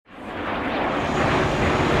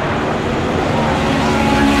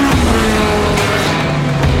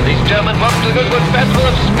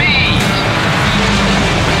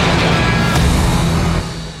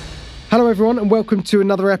everyone, and welcome to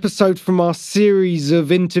another episode from our series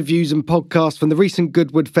of interviews and podcasts from the recent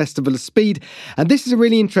Goodwood Festival of Speed. And this is a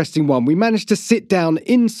really interesting one. We managed to sit down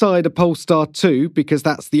inside a Polestar 2 because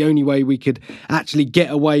that's the only way we could actually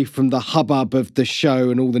get away from the hubbub of the show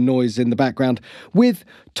and all the noise in the background with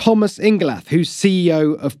Thomas Ingenlath, who's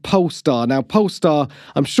CEO of Polestar. Now, Polestar,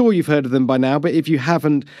 I'm sure you've heard of them by now, but if you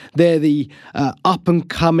haven't, they're the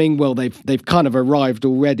up-and-coming, well, they've kind of arrived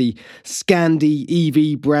already, Scandi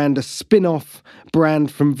EV brand, a spin-off brand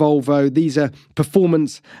from Volvo. These are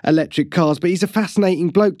performance electric cars, but he's a fascinating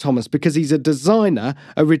bloke, Thomas, because he's a designer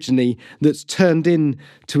originally that's turned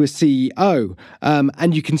into a CEO,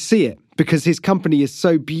 and you can see it, because his company is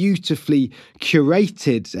so beautifully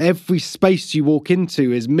curated. Every space you walk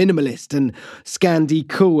into is minimalist and Scandi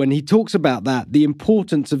cool. And he talks about that, the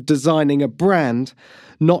importance of designing a brand,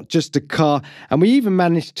 not just a car. And we even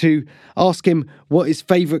managed to ask him what his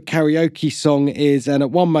favourite karaoke song is. And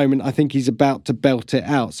at one moment, I think he's about to belt it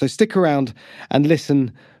out. So stick around and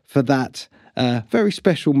listen for that very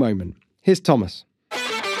special moment. Here's Thomas.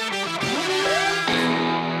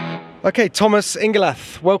 Okay, Thomas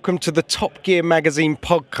Ingenlath, welcome to the Top Gear Magazine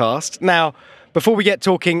podcast. Now, before we get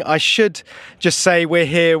talking, I should just say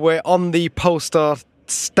we're on the Polestar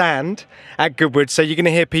stand at Goodwood, so you're going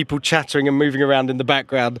to hear people chattering and moving around in the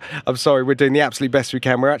background. I'm sorry, we're doing the absolute best we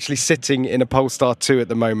can. We're actually sitting in a Polestar 2 at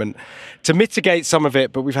the moment to mitigate some of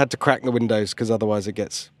it, but we've had to crack the windows because otherwise it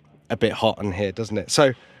gets a bit hot in here, doesn't it?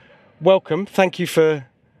 So, welcome. Thank you for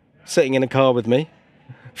sitting in a car with me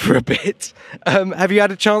for a bit. Have you had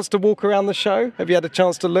a chance to walk around the show? Have you had a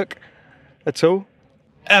chance to look at all?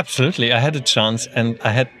 Absolutely. I had a chance, and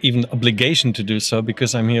I had even obligation to do so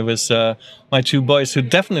because I'm here with my two boys who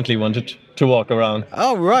definitely wanted to walk around.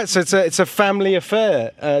 Oh, right. So it's a family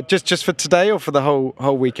affair, just for today or for the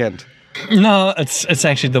whole weekend? No, it's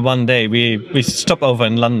actually the one day. We stop over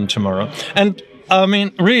in London tomorrow. And I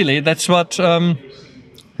mean, really, that's what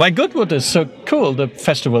why Goodwood is so cool, the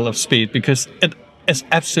Festival of Speed, because it's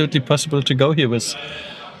absolutely possible to go here with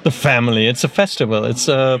the family. It's a festival. It's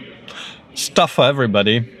stuff for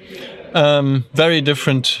everybody. Very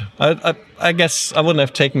different. I guess I wouldn't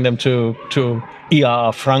have taken them to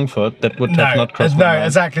ER Frankfurt. That would have not crossed my mind. No,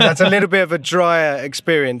 exactly. That's a little bit of a drier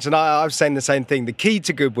experience. And I was saying the same thing. The key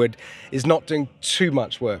to Goodwood is not doing too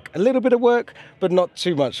much work. A little bit of work, but not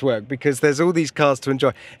too much work, because there's all these cars to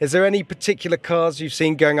enjoy. Is there any particular cars you've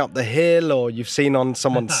seen going up the hill or you've seen on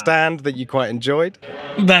someone's stand that you quite enjoyed?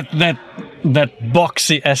 That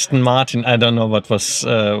boxy Aston Martin. I don't know what's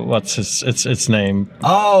its name.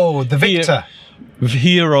 Oh, the Victor.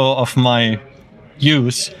 Hero of my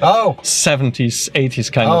youth. Oh, 70s,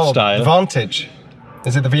 80s kind of style. The Vantage.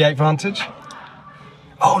 Is it the V8 Vantage?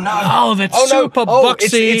 Oh no! Oh, that's super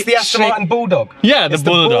boxy. It's the Aston Martin Bulldog. Yeah, the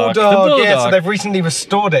Bulldog. The Bulldog. Yeah, so they've recently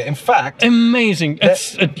restored it. In fact, amazing.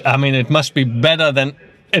 It must be better than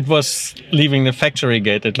it was leaving the factory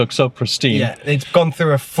gate. It looks so pristine. Yeah, it's gone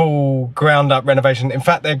through a full ground-up renovation. In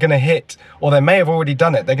fact, they're going to hit, or they may have already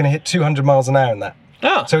done it. They're going to hit 200 miles an hour in that.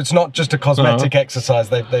 Yeah. So it's not just a cosmetic exercise.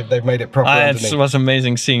 They've made it proper underneath. It was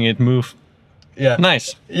amazing seeing it move. Yeah.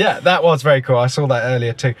 Nice. Yeah, that was very cool. I saw that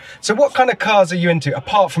earlier too. So what kind of cars are you into?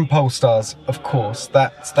 Apart from Polestars, of course,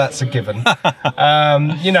 that's a given.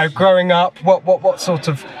 Growing up, what sort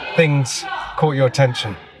of things caught your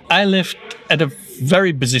attention? I lived at a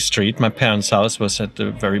very busy street. My parents' house was at a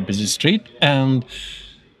very busy street, and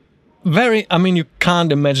you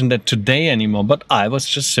can't imagine that today anymore, but I was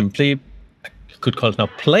just simply, you could call it now,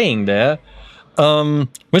 playing there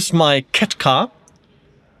with my cat car.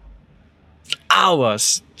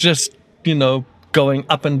 Hours just, going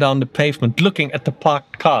up and down the pavement, looking at the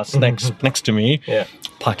parked cars next to me,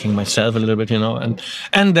 parking myself a little bit,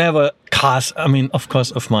 and there were cars, of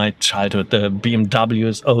course, of my childhood, the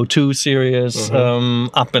BMW's 02 series,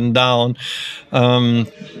 up and down.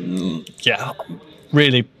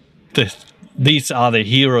 Really, these are the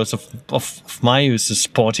heroes of my youth, the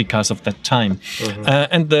sporty cars of that time.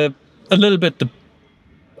 And a little bit the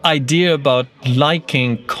idea about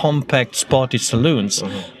liking compact sporty saloons,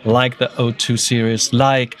 like the 02 series,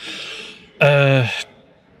 like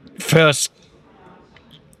first,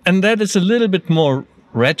 and that is a little bit more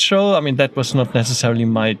retro. That was not necessarily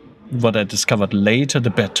what I discovered later, the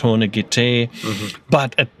Bertone GT,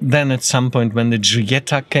 but then at some point when the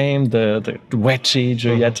Giulietta came, the wedgie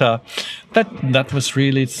Giulietta, that was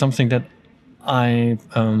really something that I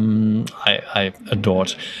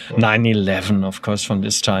adored. 911, of course, from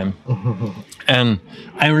this time. And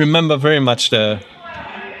I remember very much the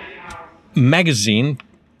magazine,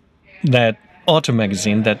 that auto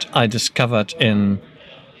magazine that I discovered in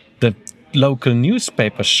the local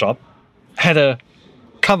newspaper shop, had a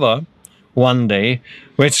cover one day,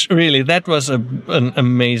 which really, that was an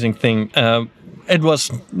amazing thing. It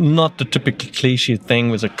was not the typical cliche thing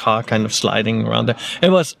with a car kind of sliding around there. It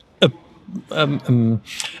was a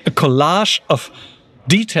collage of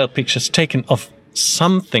detailed pictures taken of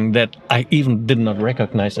something that I even did not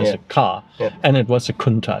recognize as a car. And it was a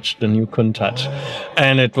Countach, the new Countach.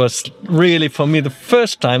 And it was really, for me, the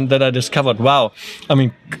first time that I discovered, wow, I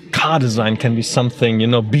mean, car design can be something,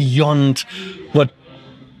 beyond what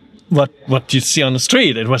you see on the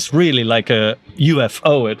street. It was really like a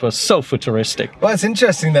UFO. It was so futuristic. Well, it's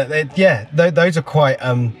interesting that those are quite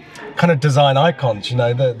kind of design icons.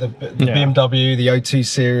 The BMW, the O2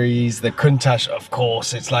 series, the Countach, of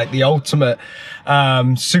course. It's like the ultimate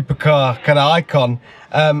supercar kind of icon.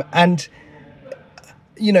 And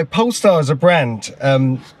Polestar as a brand,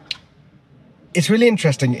 it's really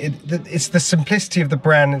interesting. It's the simplicity of the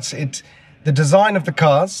brand. It's the design of the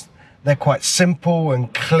cars. They're quite simple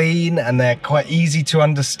and clean, and they're quite easy to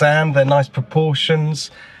understand. They're nice proportions.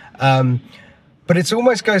 But it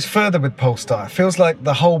almost goes further with Polestar. It feels like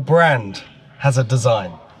the whole brand has a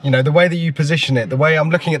design. The way that you position it, the way I'm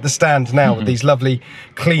looking at the stand now with these lovely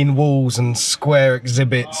clean walls and square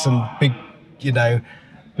exhibits and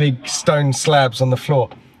big stone slabs on the floor.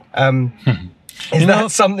 Is that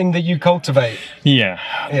something that you cultivate? Yeah.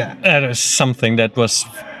 That is something that was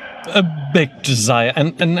a big desire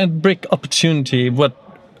and a big opportunity.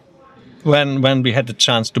 When we had the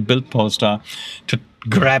chance to build Polestar, to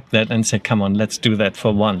grab that and say, come on, let's do that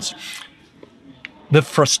for once. The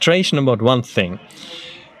frustration about one thing,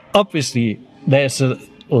 obviously there's a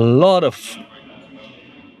lot of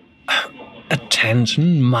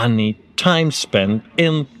attention, money, time spent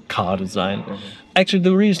in car design. Actually,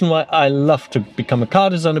 the reason why I love to become a car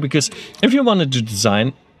designer, because if you wanted to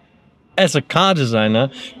design as a car designer,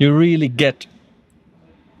 you really get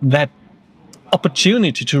that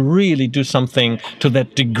opportunity to really do something to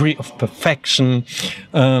that degree of perfection,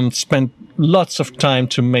 spend lots of time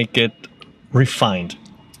to make it refined.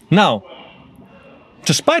 Now,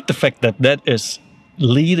 despite the fact that that is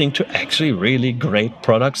leading to actually really great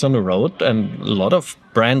products on the road, and a lot of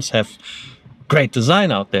brands have great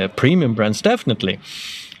design out there, premium brands definitely.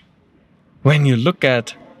 When you look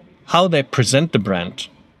at how they present the brand,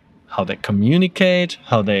 how they communicate,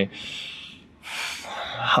 all the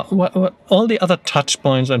other touch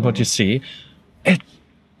points and what you see, it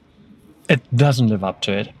doesn't live up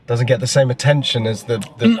to it. Doesn't get the same attention as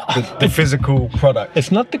the physical product.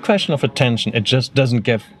 It's not the question of attention. It just doesn't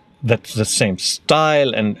get the same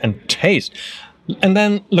style and taste. And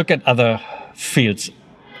then look at other fields,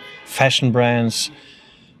 fashion brands,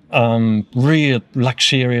 real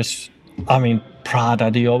luxurious. I mean, Prada,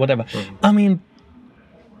 Dior, whatever. I mean,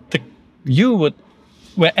 you would,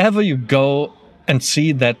 wherever you go and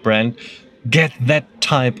see that brand, get that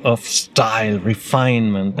type of style,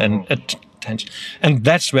 refinement, and attention. And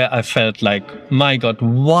that's where I felt like, my God,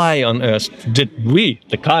 why on earth did we,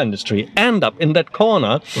 the car industry, end up in that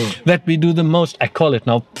corner that we do the most, I call it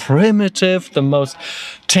now primitive, the most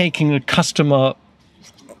taking the customer,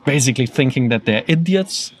 basically thinking that they're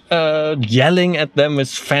idiots, yelling at them with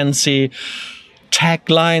fancy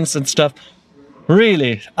taglines and stuff.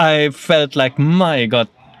 Really, I felt like, my God,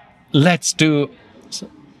 let's do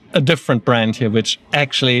a different brand here, which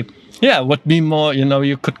actually, would be more,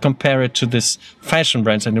 you could compare it to this fashion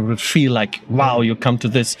brands and it would feel like, wow, you come to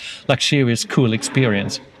this luxurious, cool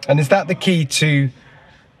experience. And is that the key to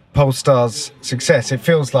Polestar's success? It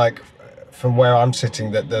feels like, from where I'm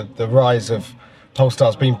sitting, that the rise of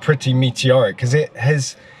Polestar's been pretty meteoric, because it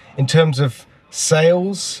has, in terms of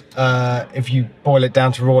sales, if you boil it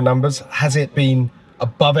down to raw numbers, has it been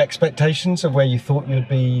above expectations of where you thought you'd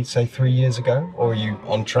be, say, 3 years ago? Or are you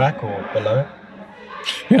on track or below it?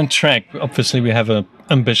 We're on track. Obviously, we have an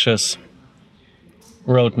ambitious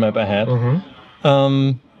roadmap ahead.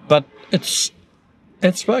 But it's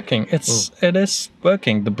working. It is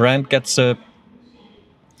working. The brand gets a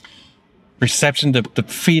reception, the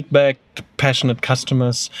feedback, the passionate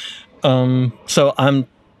customers. So I'm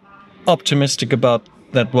optimistic about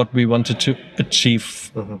that what we wanted to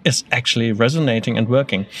achieve is actually resonating and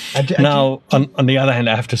working. Now, on the other hand,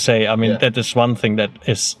 I have to say, I mean, that is one thing that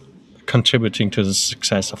is contributing to the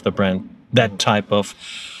success of the brand. That type of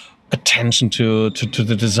attention to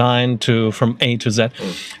the design, from A to Z.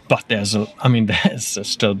 But there's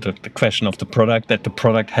still the question of the product, that the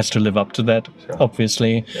product has to live up to that,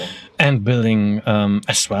 obviously. And building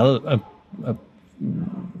as well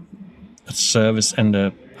a service and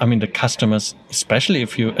the customers, especially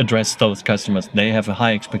if you address those customers, they have a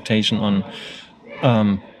high expectation on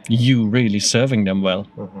you really serving them well.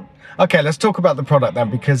 Okay, let's talk about the product then,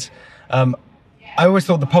 because I always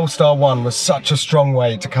thought the Polestar 1 was such a strong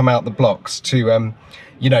way to come out the blocks to,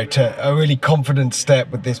 to a really confident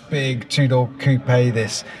step with this big two-door coupe,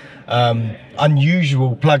 this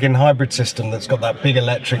unusual plug-in hybrid system that's got that big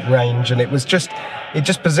electric range, and it just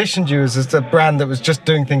positioned you as a brand that was just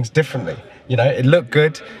doing things differently. It looked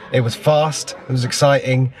good, it was fast, it was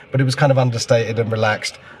exciting, but it was kind of understated and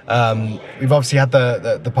relaxed. We've obviously had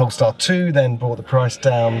the Polestar 2, then brought the price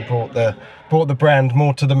down, brought the brand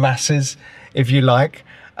more to the masses, if you like.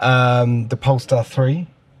 The Polestar 3,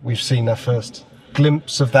 we've seen our first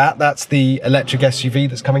glimpse of that. That's the electric SUV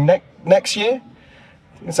that's coming next year.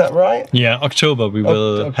 Is that right? Yeah, October we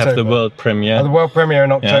will have the world premiere. The world premiere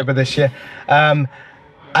in October this year. And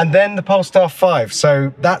then the Polestar 5.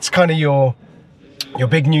 So that's kind of your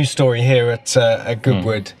big news story here at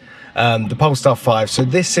Goodwood. The Polestar 5. So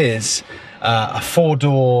this is a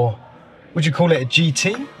four-door, would you call it a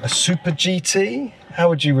GT? A super GT? How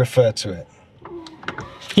would you refer to it?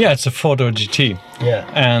 Yeah, it's a four-door GT. Yeah.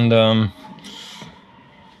 And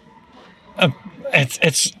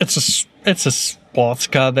it's a sports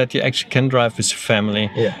car that you actually can drive with your family.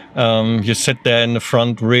 Yeah. You sit there in the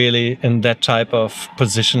front, really in that type of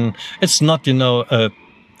position. It's not, a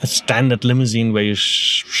standard limousine where you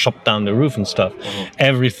shop down the roof and stuff. Mm-hmm.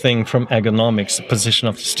 Everything from ergonomics, the position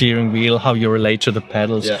of the steering wheel, how you relate to the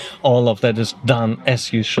pedals, all of that is done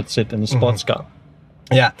as you should sit in a sports car.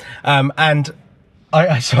 Yeah. And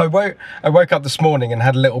I woke up this morning and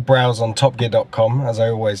had a little browse on topgear.com, as I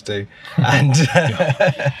always do, and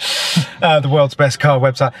the world's best car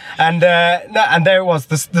website. And there it was,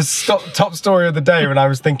 the top story of the day, when I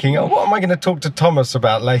was thinking, what am I going to talk to Thomas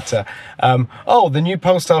about later? The new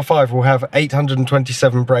Polestar 5 will have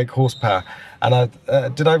 827 brake horsepower. And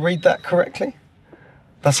did I read that correctly?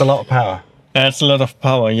 That's a lot of power. That's a lot of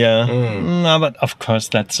power, yeah. No, but of course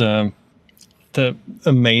that's the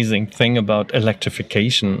amazing thing about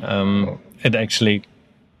electrification. It actually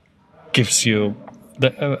gives you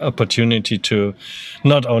the opportunity to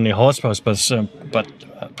not only horsepower, but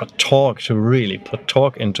torque, to really put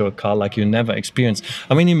torque into a car like you never experienced.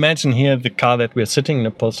 I mean, imagine here the car that we're sitting in,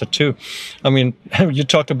 the Polestar 2. I mean, you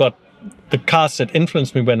talked about the cars that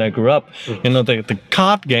influenced me when I grew up. The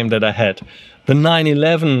kart game that I had. The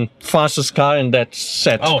 911, fastest car in that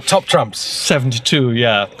set. Oh, top trumps.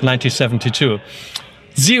 1972.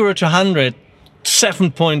 0 to 100,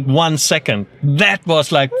 7.1 second. That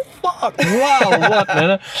was like, fuck, wow, what?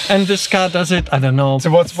 And this car does it, I don't know.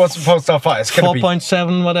 So what's the Polestar 5? It's going to be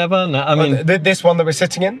 4.7, whatever. No, I mean, this one that we're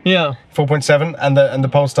sitting in? Yeah. 4.7, and the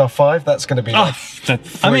Polestar 5, that's going to be like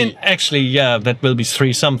that will be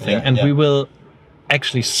 3 something. We will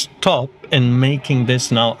actually stop in making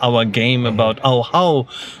this now our game about how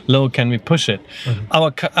low can we push it.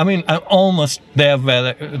 I'm almost there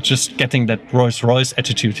where just getting that Rolls-Royce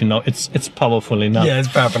attitude, it's powerful enough. Yeah, it's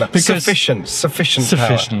powerful enough. Sufficient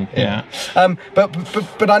power. Yeah.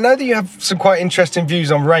 But I know that you have some quite interesting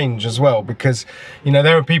views on range as well, because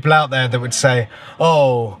there are people out there that would say,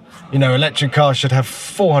 electric cars should have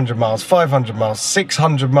 400 miles, 500 miles,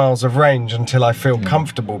 600 miles of range until I feel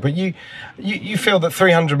comfortable. But you feel that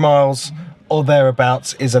 300 miles or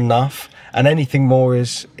thereabouts is enough, and anything more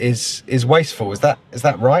is wasteful. Is that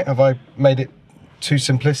right? Have I made it too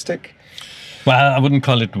simplistic? Well, I wouldn't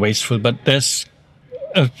call it wasteful, but there's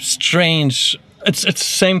a strange. It's the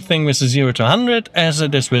same thing with the 0 to 100 as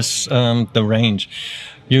it is with the range.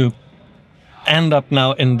 You end up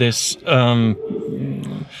now in this.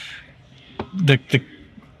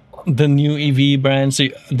 The new EV brands,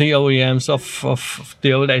 the OEMs of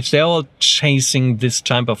the old age, they're all chasing this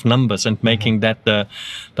type of numbers and making that the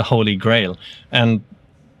holy grail. And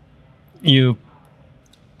you,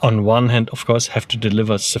 on one hand, of course, have to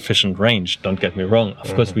deliver sufficient range. Don't get me wrong.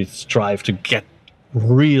 Of course, we strive to get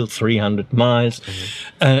real 300 miles.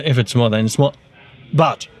 If it's more, then it's more.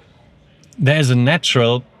 But there's a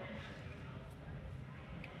natural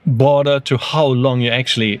border to how long you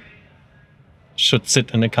actually should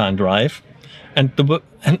sit in a car and drive, and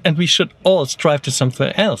we should all strive to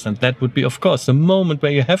something else, and that would be, of course, the moment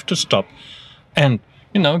where you have to stop and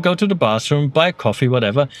go to the bathroom, buy coffee,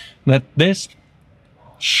 whatever. That this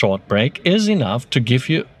short break is enough to give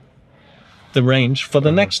you the range for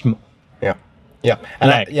the next and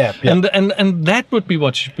that would be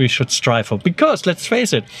what we should strive for, because let's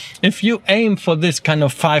face it, if you aim for this kind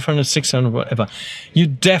of 500, 600, whatever, you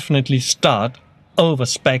definitely start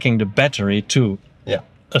over-speccing the battery to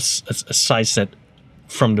a size that,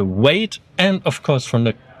 from the weight and of course from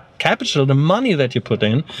the capital, the money that you put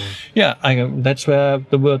in, that's where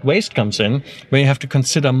the word waste comes in, where you have to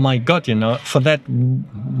consider, my God, for that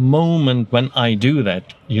moment when I do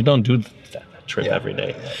that, you don't do that trip every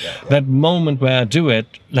day. That moment where I do it,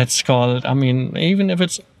 let's call it, I mean, even if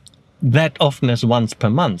it's that often as once per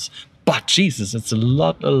month, but Jesus, it's a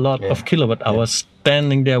lot of kilowatt hours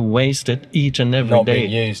standing there wasted each and every Not day.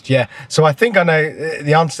 being used, So I think I know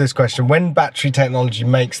the answer to this question. When battery technology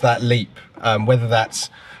makes that leap, whether that's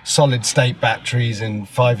solid state batteries in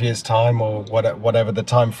 5 years' time or whatever the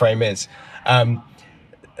time frame is,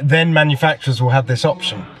 then manufacturers will have this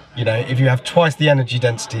option. You know, if you have twice the energy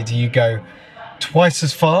density, do you go twice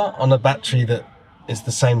as far on a battery that is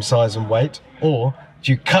the same size and weight, or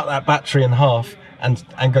do you cut that battery in half and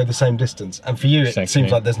go the same distance? And for you, it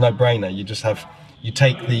seems like there's no brainer. You just you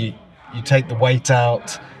take the weight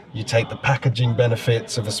out, you take the packaging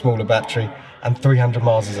benefits of a smaller battery, and 300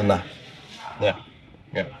 miles is enough. Yeah.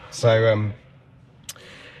 So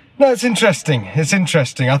no, it's interesting.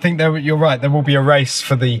 I think you're right. There will be a race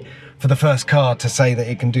for the first car to say that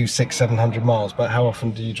it can do 600-700 miles. But how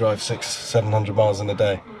often do you drive 600-700 miles in a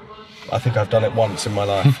day? I think I've done it once in my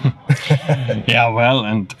life. Yeah, well,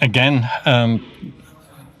 and again,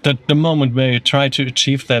 the moment where you try to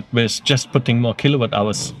achieve that with just putting more kilowatt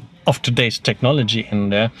hours of today's technology in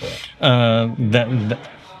there,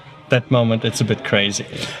 that moment it's a bit crazy.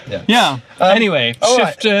 Anyway,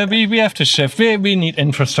 shift. Right. We have to shift. We need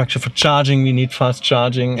infrastructure for charging. We need fast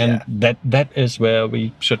charging, and that is where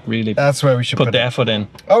we should really. That's where we should put the effort in.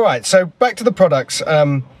 All right. So back to the products.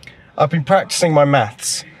 I've been practicing my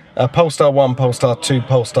maths. Polestar 1, Polestar 2,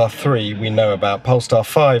 Polestar 3 we know about. Polestar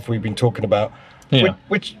 5 we've been talking about. Yeah.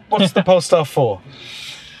 What's the Polestar 4?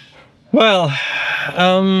 Well,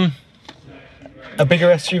 a bigger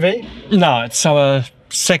SUV? No, it's our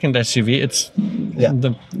second SUV. It's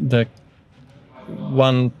the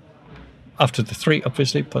one after the 3,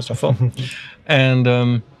 obviously, Polestar 4.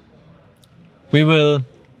 And we will,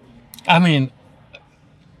 I mean,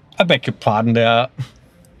 I beg your pardon there.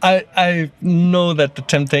 I know that the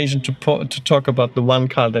temptation to talk about the one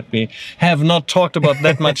car that we have not talked about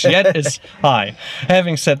that much yet is high.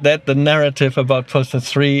 Having said that, the narrative about Polestar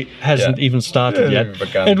 3 hasn't even started yet.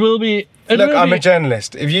 It will be. Look, I'm a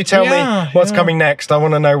journalist. If you tell me what's coming next, I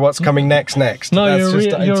want to know what's coming next. No,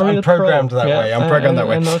 I'm programmed that way. I'm programmed that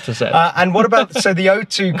way. I noticed that. And what about, so the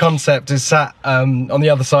O2 concept is sat on the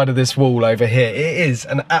other side of this wall over here. It is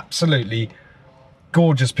an absolutely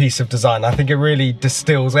gorgeous piece of design. I think it really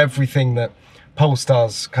distills everything that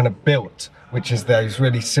Polestar's kind of built, which is those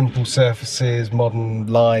really simple surfaces, modern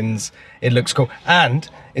lines. It looks cool. And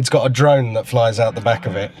it's got a drone that flies out the back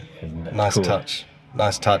of it. Nice touch.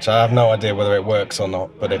 Nice touch. I have no idea whether it works or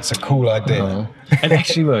not, but it's a cool idea. It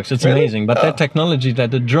actually works. It's really amazing. But that technology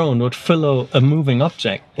that the drone would follow a moving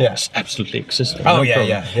object is absolutely existing.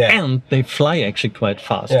 And they fly actually quite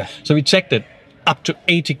fast. So we checked it. Up to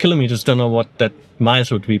 80 kilometers, don't know what that miles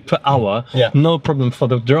would be per hour. No problem for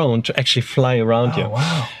the drone to actually fly around you.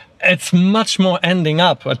 Wow. It's much more ending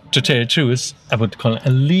up, to tell you the truth, I would call it a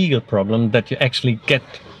legal problem that you actually get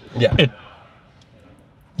it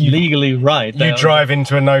legally right. You drive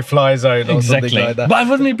into a no-fly zone or something like that. But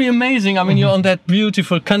wouldn't it be amazing? I mean, you're on that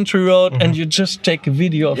beautiful country road and you just take a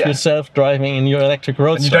video of yourself driving in your electric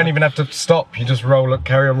roadster. And you don't even have to stop. You just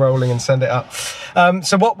carry on rolling and send it up.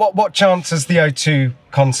 So what chance has the O2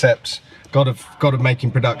 concept got of making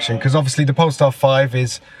production? Because obviously the Polestar 5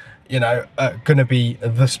 is, going to be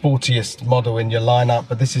the sportiest model in your lineup,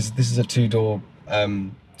 but this is a two-door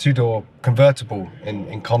convertible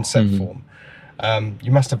in concept form.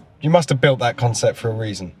 You must have built that concept for a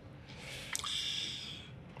reason.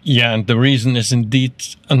 Yeah, and the reason is indeed,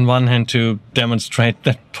 on one hand, to demonstrate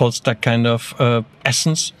that Polestar kind of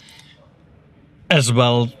essence, as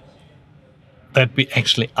well that we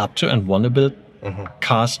actually up to and want to build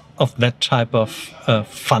cars of that type of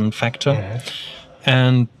fun factor.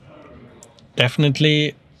 And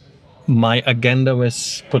definitely my agenda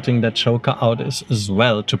with putting that show car out is as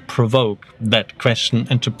well to provoke that question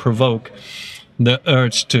and to provoke the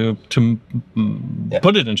urge to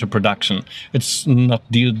put it into production. It's not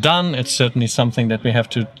deal done. It's certainly something that we have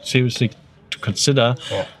to seriously to consider.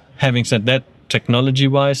 Having said that,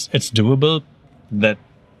 technology-wise, it's doable. That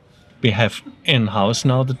we have in-house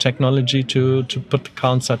now the technology to put the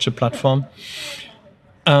car on such a platform.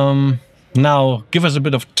 Now, give us a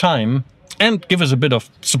bit of time and give us a bit of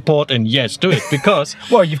support, and yes, do it, because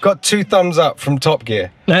well, you've got 2 thumbs up from Top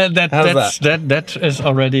Gear. That is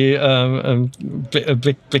already a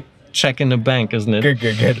big check in the bank, isn't it?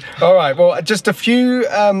 Good. All right. Well, just a few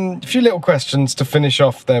little questions to finish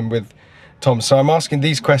off then with Tom. So I'm asking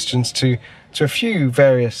these questions to a few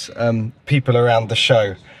various people around the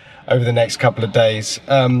show over the next couple of days.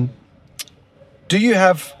 Do you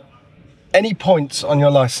have any points on your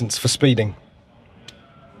license for speeding?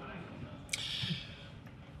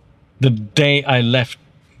 the day I left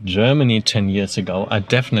Germany 10 years ago, I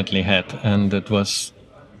definitely had. And it was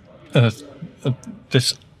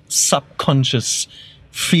this subconscious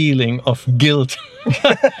feeling of guilt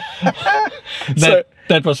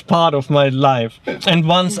that was part of my life. And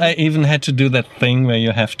once I even had to do that thing where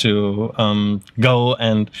you have to go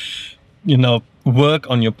and, work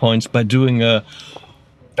on your points by doing a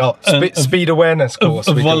speed awareness course.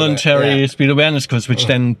 A voluntary speed awareness course, which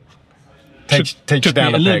then took you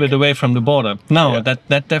down me a little bit away from the border.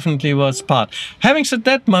 That definitely was part. Having said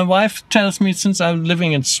that, my wife tells me, since I'm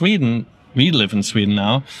living in Sweden, we live in Sweden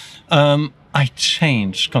now, I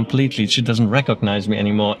changed completely. She doesn't recognize me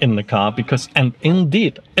anymore in the car and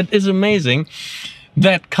indeed, it is amazing.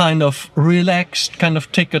 That kind of relaxed, kind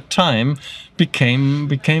of take your time became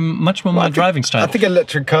much more my driving style. I think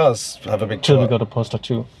electric cars have a big Till we got a Polestar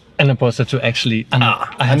 2. And a Polestar 2 actually...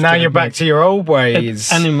 And now you're back to your old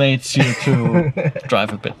ways. It animates you to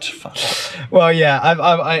drive a bit faster. Well,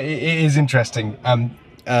 yeah, it is interesting.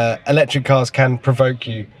 Electric cars can provoke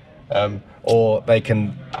you, or they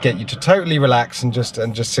can get you to totally relax and just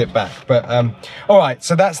sit back. But all right,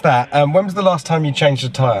 so that's that. When was the last time you changed a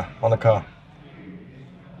tyre on a car?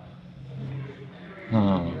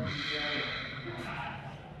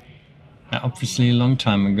 Obviously a long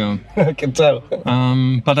time ago. I can tell.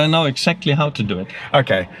 But I know exactly how to do it.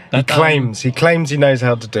 Okay. He claims he knows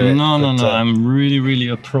how to do it. No. I'm really, really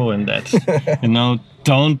a pro in that.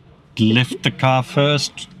 Don't lift the car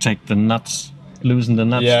first. Take the nuts, loosen the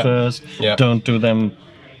nuts first. Yeah. Don't do them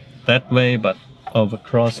that way, but over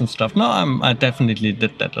cross and stuff. No, I definitely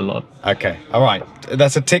did that a lot. Okay. All right.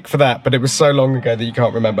 That's a tick for that, but it was so long ago that you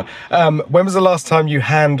can't remember. When was the last time you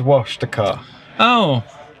hand washed a car? Oh.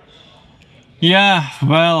 Yeah,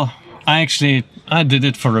 well, I did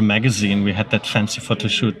it for a magazine. We had that fancy photo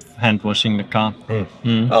shoot, hand washing the car.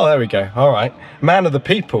 Oh, there we go. All right. Man of the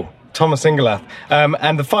people, Thomas Ingenlath.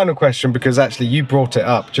 And the final question, because actually you brought it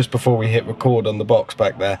up just before we hit record on the box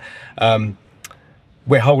back there.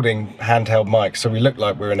 We're holding handheld mics, so we look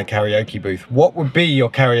like we're in a karaoke booth. What would be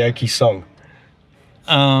your karaoke song?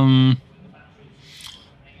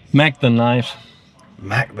 Mac the Knife.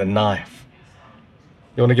 Mac the Knife.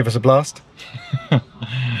 You want to give us a blast?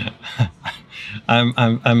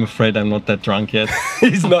 I'm afraid I'm not that drunk yet.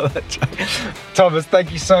 He's not that drunk. Thomas,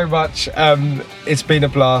 thank you so much. It's been a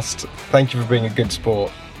blast. Thank you for being a good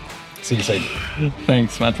sport. See you soon.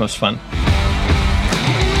 Thanks, that was fun.